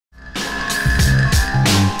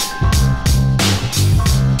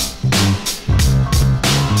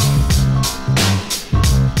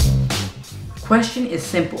question is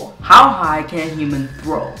simple. How high can a human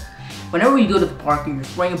throw? Whenever you go to the park and you're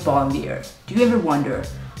throwing a ball in the air, do you ever wonder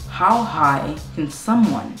how high can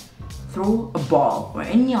someone throw a ball or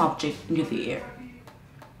any object into the air?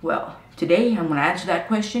 Well, today I'm going to answer that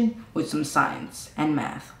question with some science and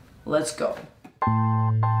math. Let's go.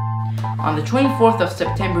 On the 24th of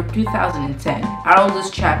September 2010,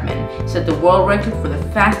 Aroldis Chapman set the world record for the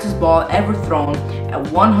fastest ball ever thrown at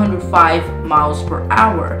 105 miles per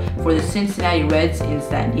hour for the Cincinnati Reds in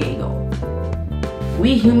San Diego.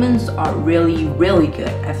 We humans are really good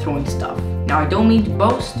at throwing stuff. Now, I don't mean to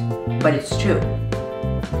boast, but it's true.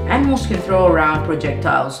 Animals can throw around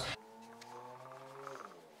projectiles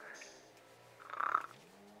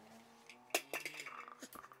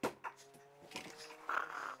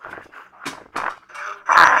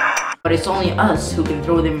but it's only us who can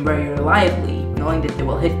throw them very reliably, knowing that they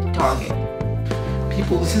will hit the target.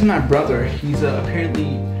 People, this is my brother. He's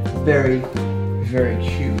apparently very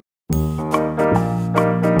cute.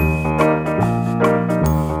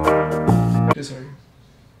 Sorry.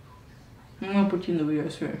 I'm gonna put you in the video, I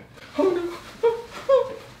swear. Oh no.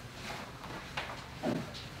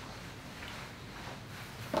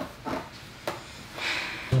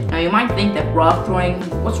 Now you might think that rock throwing,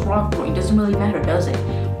 what's rock throwing? Doesn't really matter, does it?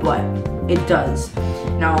 But it does.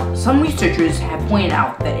 Now, some researchers have pointed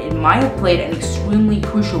out that it might have played an extremely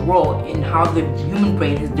crucial role in how the human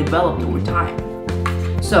brain has developed over time.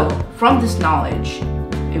 So, from this knowledge,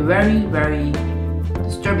 a very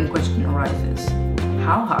disturbing question arises.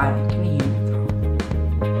 How high can a human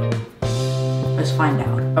throw? Let's find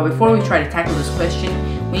out. But before we try to tackle this question,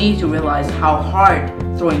 we need to realize how hard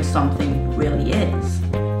throwing something really is.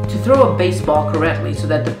 To throw a baseball correctly so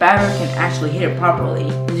that the batter can actually hit it properly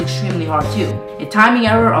is extremely hard too. A timing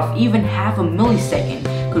error of even half a millisecond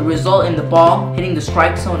could result in the ball hitting the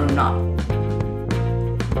strike zone or not.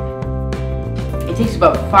 It takes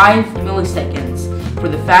about 5 milliseconds for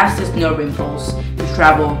the fastest nerve impulse to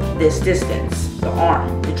travel this distance, the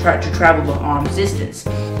arm, to travel the arm's distance.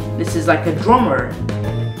 This is like a drummer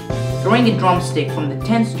throwing a drumstick from the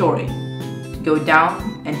 10th story to go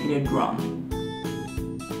down and hit a drum.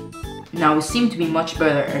 Now, we seem to be much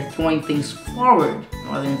better at throwing things forward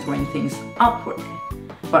rather than throwing things upward.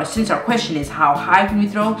 But since our question is how high can we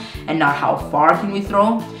throw and not how far can we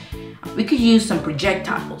throw, we could use some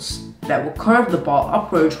projectiles that will curve the ball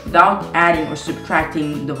upwards without adding or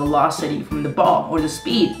subtracting the velocity from the ball or the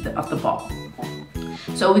speed of the ball.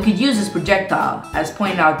 So we could use this projectile as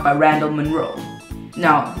pointed out by Randall Munroe.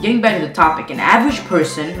 Now, getting back to the topic, an average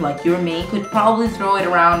person like you or me could probably throw it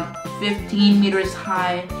around 15 meters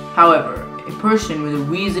high. However, a person with a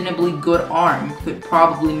reasonably good arm could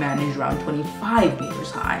probably manage around 25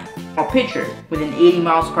 meters high. A pitcher with an 80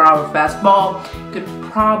 miles per hour fastball could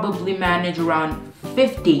probably manage around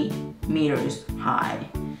 50 meters high.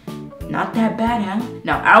 Not that bad, huh?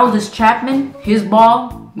 Now, Aroldis Chapman, his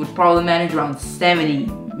ball would probably manage around 70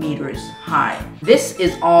 meters high. This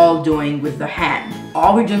is all doing with the hand.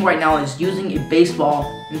 All we're doing right now is using a baseball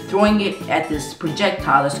and throwing it at this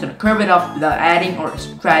projectile that's going to curve it up without adding or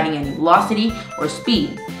subtracting any velocity or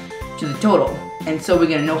speed to the total. And so we're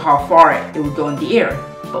going to know how far it would go in the air.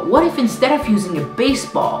 But what if instead of using a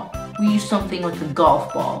baseball, we use something like a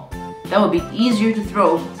golf ball? That would be easier to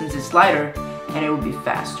throw since it's lighter and it would be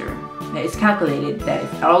faster. Now, it's calculated that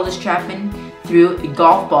if Aroldis Chapman threw a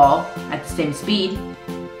golf ball at the same speed,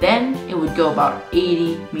 then it would go about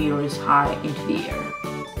 80 meters high into the air.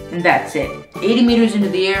 And that's it. 80 meters into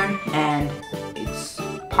the air, and it's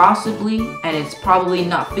probably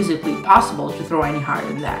not physically possible to throw any higher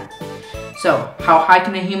than that. So, how high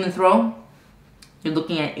can a human throw? You're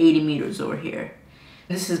looking at 80 meters over here.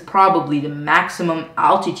 This is probably the maximum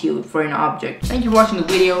altitude for an object. Thank you for watching the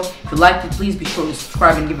video. If you liked it, please be sure to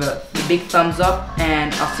subscribe and give it a big thumbs up.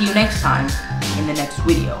 And I'll see you next time in the next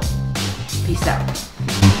video. Peace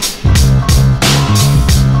out.